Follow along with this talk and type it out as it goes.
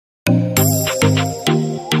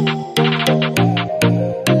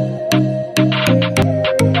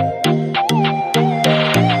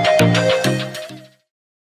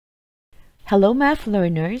Hello math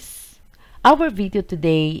learners! Our video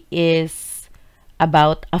today is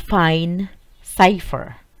about affine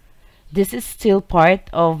cipher. This is still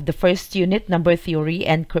part of the first unit, number theory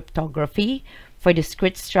and cryptography for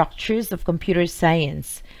discrete structures of computer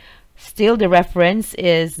science. Still, the reference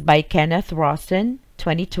is by Kenneth Rosen,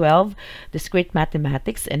 2012, Discrete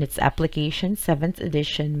Mathematics and its Application, 7th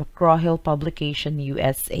edition, McGraw-Hill Publication,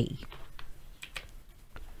 USA.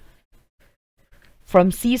 From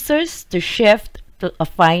scissors to shift to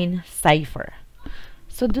affine cipher.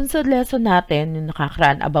 So, dun sa lesson natin, yung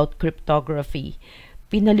nakakaraan about cryptography,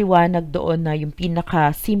 pinaliwanag doon na yung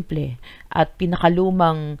pinaka-simple at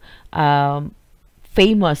pinakalumang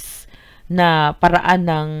famous na paraan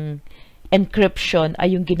ng encryption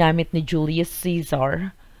ay yung ginamit ni Julius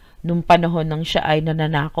Caesar nung panahon nang siya ay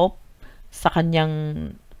nananakop sa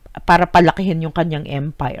kanyang para palakihin yung kanyang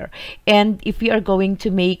empire. And if we are going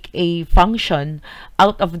to make a function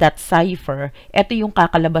out of that cipher, ito yung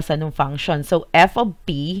kakalabasan ng function. So, f of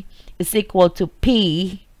p is equal to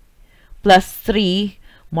p plus 3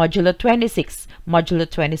 modulo 26. Modulo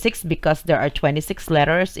 26 because there are 26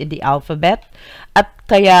 letters in the alphabet. At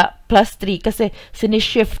kaya plus 3 kasi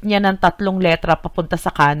sinishift niya ng 3 letra papunta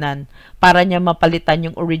sa kanan. Para niya mapalitan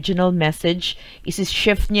yung original message,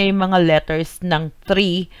 isi-shift niya yung mga letters ng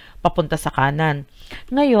 3 papunta sa kanan.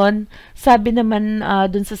 Ngayon, sabi naman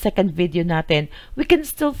dun sa second video natin, we can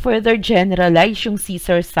still further generalize yung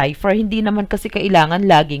Caesar cipher. Hindi naman kasi kailangan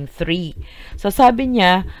laging 3. So sabi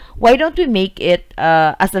niya, why don't we make it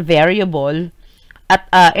as a variable? At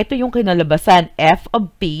ito yung kinalabasan, f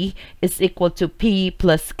of p is equal to p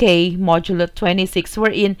plus k modulo 26,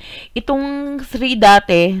 wherein itong 3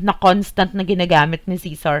 dati na constant na ginagamit ni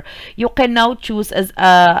Caesar, you can now choose as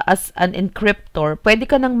an encryptor. Pwede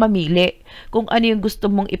ka nang mamili kung ano yung gusto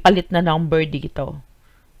mong ipalit na number dito.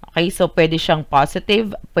 Okay, so pwede siyang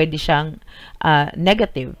positive, pwede siyang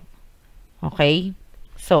negative. Okay,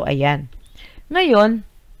 so ayan. Ngayon,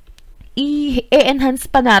 i-enhance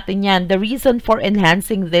pa natin yan. The reason for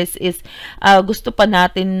enhancing this is gusto pa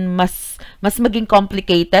natin mas maging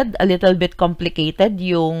complicated, a little bit complicated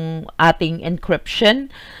yung ating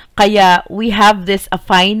encryption. Kaya we have this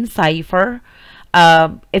affine cipher.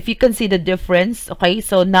 If you can see the difference, okay,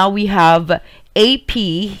 so now we have AP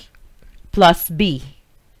plus B.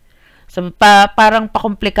 So parang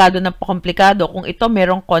pakomplikado na pakomplikado. Kung ito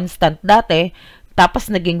merong constant dati,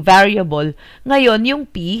 tapos naging variable. Ngayon, yung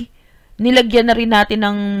P, nilagyan na rin natin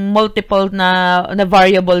ng multiple na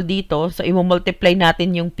variable dito. So, i-multiply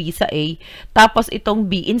natin yung P sa A. Tapos, itong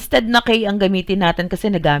B, instead na K ang gamitin natin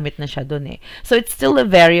kasi nagamit na siya dun eh. So, it's still a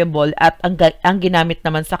variable at ang ginamit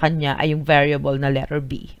naman sa kanya ay yung variable na letter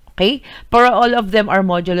B. Okay? Pero all of them are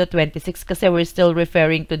modulo 26 kasi we're still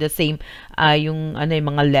referring to the same yung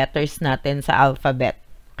mga letters natin sa alphabet.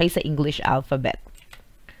 Okay? Sa English alphabet.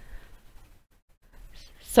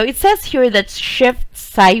 So it says here that shift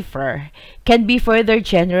cipher can be further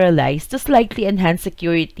generalized to slightly enhance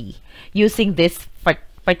security using this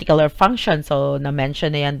particular function. So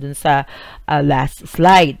na-mention na yan dun sa last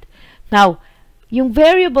slide. Now, yung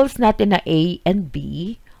variables natin na A and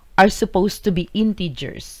B are supposed to be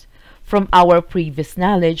integers. From our previous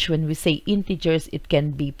knowledge, when we say integers, it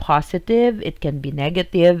can be positive, it can be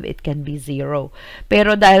negative, it can be 0.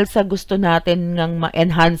 Pero dahil sa gusto natin ngang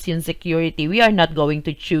ma-enhance yung security, we are not going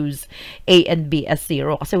to choose A and B as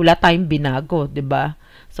 0 kasi wala tayong binago, di ba?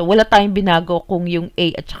 So, wala tayong binago kung yung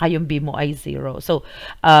A at saka yung B mo ay 0. So,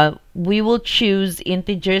 we will choose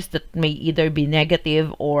integers that may either be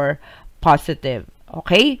negative or positive.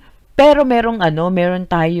 Okay? Pero meron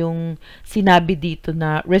tayong sinabi dito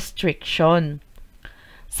na restriction.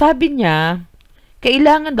 Sabi niya,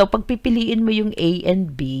 kailangan daw pagpipiliin mo yung A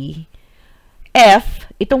and B, F,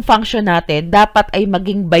 itong function natin, dapat ay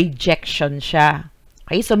maging bijection siya.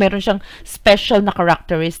 Okay, so meron siyang special na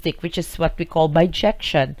characteristic which is what we call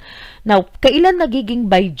bijection. Now, kailan nagiging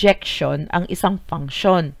bijection ang isang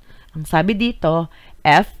function? Ang sabi dito,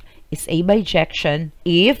 F is a bijection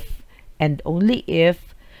if and only if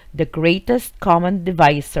the greatest common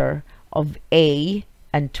divisor of A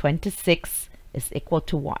and 26 is equal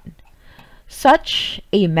to 1. Such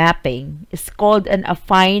a mapping is called an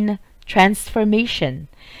affine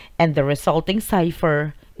transformation, and the resulting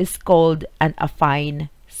cipher is called an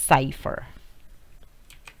affine cipher.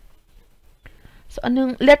 So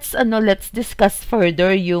let's discuss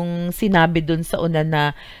further yung sinabi dun sa una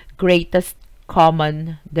na greatest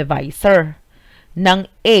common divisor ng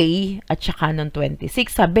A at saka ng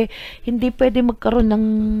 26. Sabi, hindi pwede magkaroon ng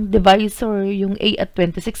divisor yung A at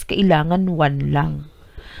 26, kailangan 1 lang.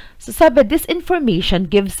 So sabi, this information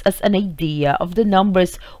gives us an idea of the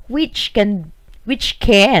numbers which can which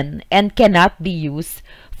can and cannot be used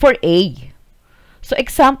for A. So,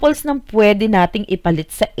 examples ng pwede nating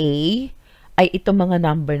ipalit sa A ay itong mga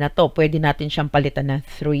number na to. Pwede natin siyang palitan ng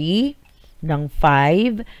 3, ng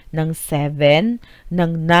 5, ng 7,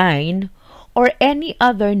 ng 9, or any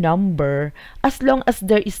other number as long as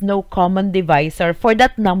there is no common divisor for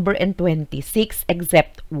that number and 26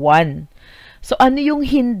 except 1. So, ano yung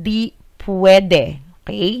hindi pwede?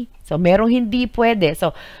 Okay? So, merong hindi pwede.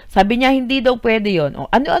 So, sabi niya, hindi daw pwede yon. O,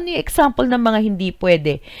 ano-ano yung example ng mga hindi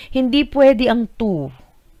pwede? Hindi pwede ang 2.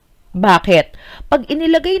 Bakit? Pag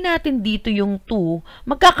inilagay natin dito yung 2,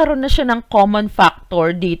 magkakaroon na siya ng common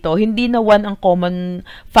factor dito. Hindi na 1 ang common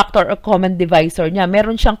factor or common divisor niya.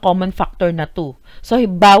 Meron siyang common factor na 2. So,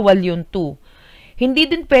 bawal yung 2. Hindi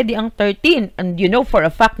din pwede ang 13. And you know for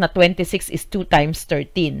a fact na 26 is 2 times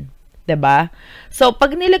 13. Diba? So,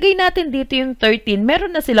 pag nilagay natin dito yung 13,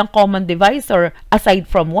 meron na silang common divisor aside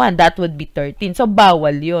from 1. That would be 13. So,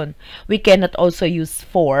 bawal yun. We cannot also use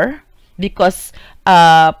 4 because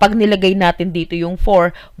pag nilagay natin dito yung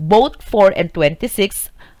 4, both 4 and 26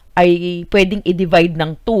 ay pwedeng i-divide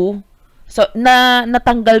ng 2. So,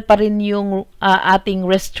 natanggal pa rin yung ating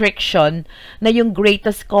restriction na yung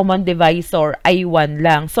greatest common divisor ay 1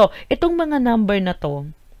 lang. So, itong mga number na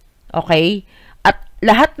to, okay, at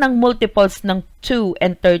lahat ng multiples ng 2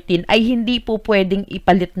 and 13 ay hindi po pwedeng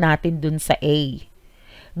ipalit natin dun sa A.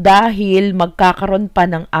 Dahil magkakaroon pa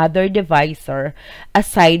ng other divisor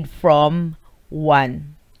aside from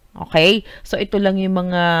 1. Okay? So, ito lang yung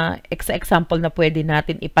mga example na pwede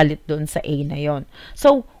natin ipalit dun sa A na yon.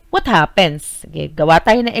 So, what happens? Sige, gawa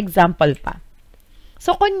tayo ng example pa.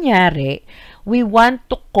 So, kunyari, we want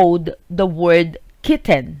to code the word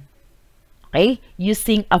kitten. Okay?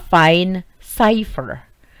 Using Affine Cipher.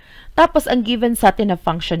 Tapos, ang given sa atin na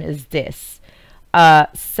function is this.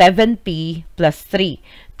 7p plus 3.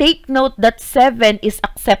 Take note that 7 is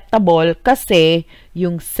acceptable kasi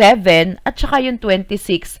yung 7 at saka yung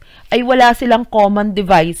 26 ay wala silang common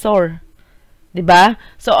divisor. Diba?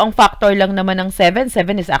 So, ang factor lang naman ng 7,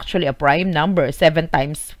 7 is actually a prime number. 7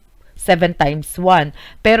 times 1.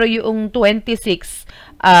 Pero yung 26,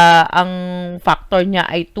 ang factor niya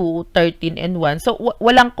ay 2, 13, and 1. So,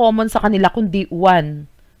 walang common sa kanila kundi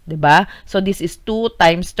 1. Diba? So, this is 2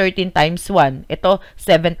 times 13 times 1. Ito,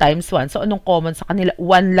 7 times 1. So, anong common sa kanila?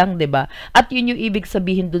 1 lang, diba? At yun yung ibig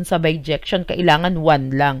sabihin dun sa bijection, kailangan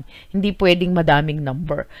 1 lang. Hindi pwedeng madaming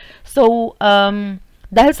number. So,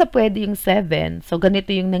 dahil sa pwede yung 7, so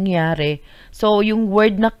ganito yung nangyari. So, yung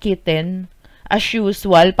word na kitten, as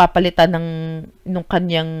usual, papalitan ng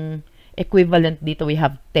kanyang equivalent dito. We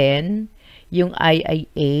have 10. Yung I ay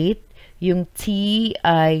 8. Yung T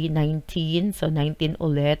ay 19. So, 19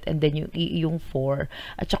 ulit. And then, yung E, yung 4.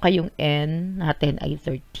 At saka yung N natin ay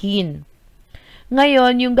 13.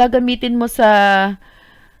 Ngayon, yung gagamitin mo sa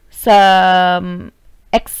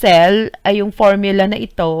Excel ay yung formula na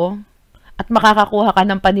ito. At makakakuha ka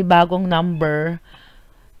ng panibagong number.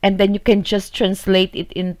 And then, you can just translate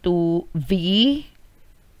it into V,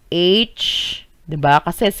 H, diba?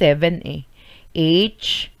 Kasi 7 eh.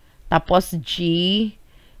 H, tapos G,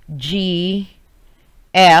 G,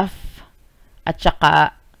 F, at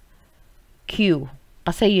saka Q.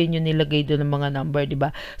 Kasi yun yung nilagay doon ng mga number, di ba?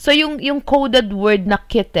 So, yung coded word na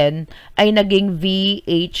kitten ay naging V,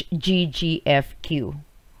 H, G, G, F, Q.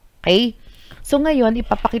 Okay? So, ngayon,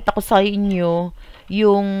 ipapakita ko sa inyo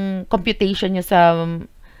yung computation nyo sa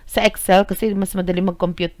Excel kasi mas madali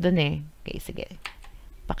mag-compute doon eh. Okay, sige.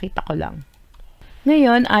 Pakita ko lang.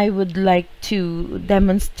 Ngayon, I would like to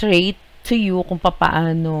demonstrate to you kung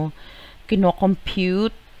paano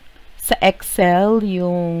kino-compute sa Excel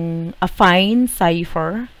yung Affine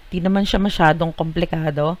Cipher. Di naman siya masyadong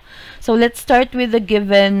komplikado. So, let's start with the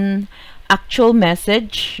given actual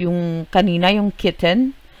message, yung kanina, yung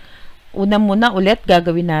kitten. Una muna ulit,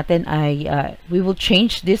 gagawin natin ay, we will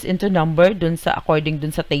change this into number according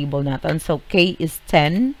dun sa table natin. So, K is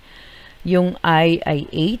 10. Yung I ay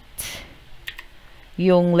 8.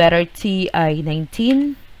 Yung letter T ay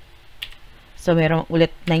 19. So, meron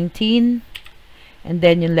ulit 19. And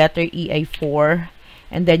then, yung letter E ay 4.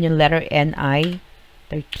 And then, yung letter N ay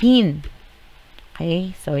 13.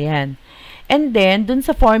 Okay? So, yan. And then, dun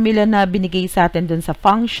sa formula na binigay sa atin dun sa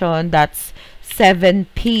function, that's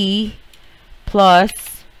 7p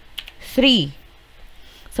plus 3.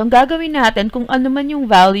 So, ang gagawin natin, kung ano man yung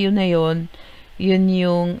value na yun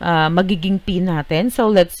yung magiging p natin. So,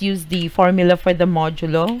 let's use the formula for the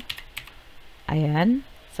modulo. Ayan.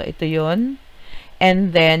 So, ito yun.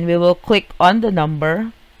 And then, we will click on the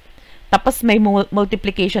number. Tapos, may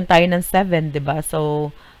multiplication tayo ng 7, diba?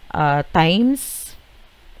 So, times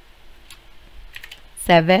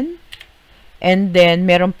 7. And then,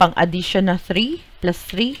 meron pang addition na 3 plus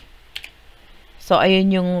 3. So,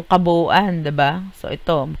 ayun yung kabuuan, diba? So,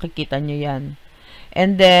 ito, makikita nyo yan.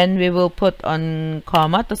 And then, we will put on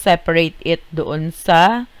comma to separate it doon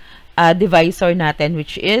sa divisor natin,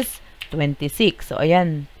 which is 26. So,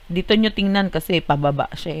 ayan. Dito nyo tingnan kasi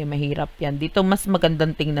pababa siya. Mahirap yan. Dito, mas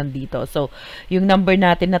magandang tingnan dito. So, yung number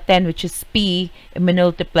natin na 10, which is P,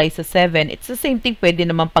 multiply sa 7. It's the same thing. Pwede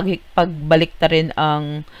naman pagbalik ta rin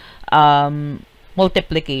ang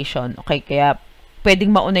multiplication. Okay, kaya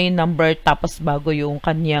pwedeng mauna yung number tapos bago yung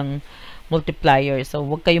kanyang multiplier. So,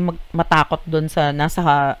 huwag kayong matakot dun sa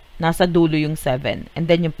nasa dulo yung 7. And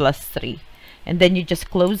then yung plus 3. And then you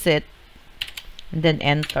just close it. And then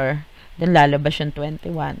enter. Then lalabas yung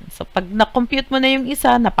 21. So, pag na-compute mo na yung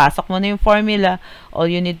isa, napasok mo na yung formula, all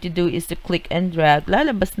you need to do is to click and drag.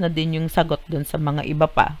 Lalabas na din yung sagot dun sa mga iba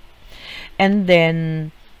pa. And then,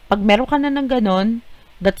 pag meron ka na ng ganon,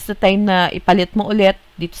 that's the time na ipalit mo ulit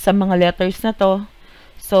dito sa mga letters na to.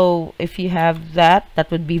 So, if you have that,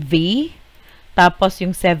 that would be V. Tapos,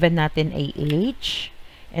 yung 7 natin ay H.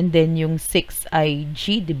 And then, yung 6 ay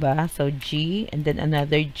G, diba? So, G. And then,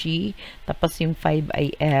 another G. Tapos, yung 5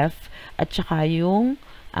 ay F. At saka, yung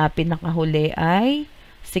pinakahuli ay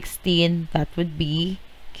 16. That would be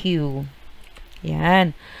Q.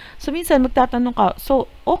 Yan. So, minsan, magtatanong ka, so,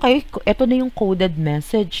 okay, ito na yung coded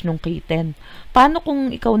message nung K10. Paano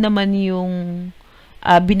kung ikaw naman yung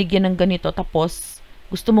binigyan ng ganito, tapos,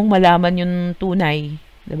 gusto mong malaman yung tunay,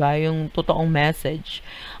 diba? Yung totoong message.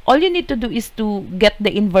 All you need to do is to get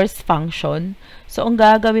the inverse function. So, ang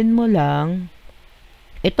gagawin mo lang,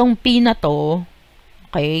 itong P na to,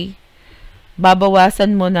 okay,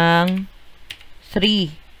 babawasan mo ng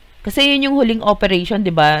 3. Kasi yun yung huling operation,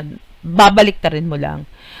 diba? Babalik ta rin mo lang.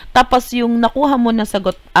 Tapos, yung nakuha mo na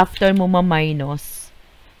sagot after mo ma-minus,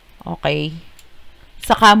 okay,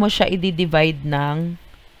 saka mo siya i-divide ng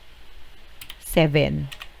 7.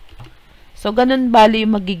 So, ganun bali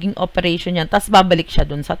yung magiging operation yan. Tapos, babalik siya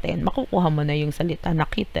dun sa 10. Makukuha mo na yung salita na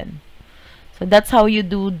K10. So, that's how you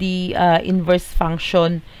do the inverse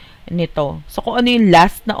function nito. So, kung ano yung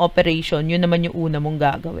last na operation, yun naman yung una mong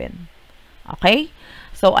gagawin. Okay?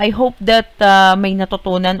 So, I hope that may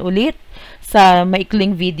natutunan ulit sa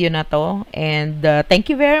maikling video na to. And thank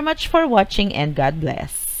you very much for watching and God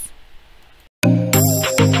bless.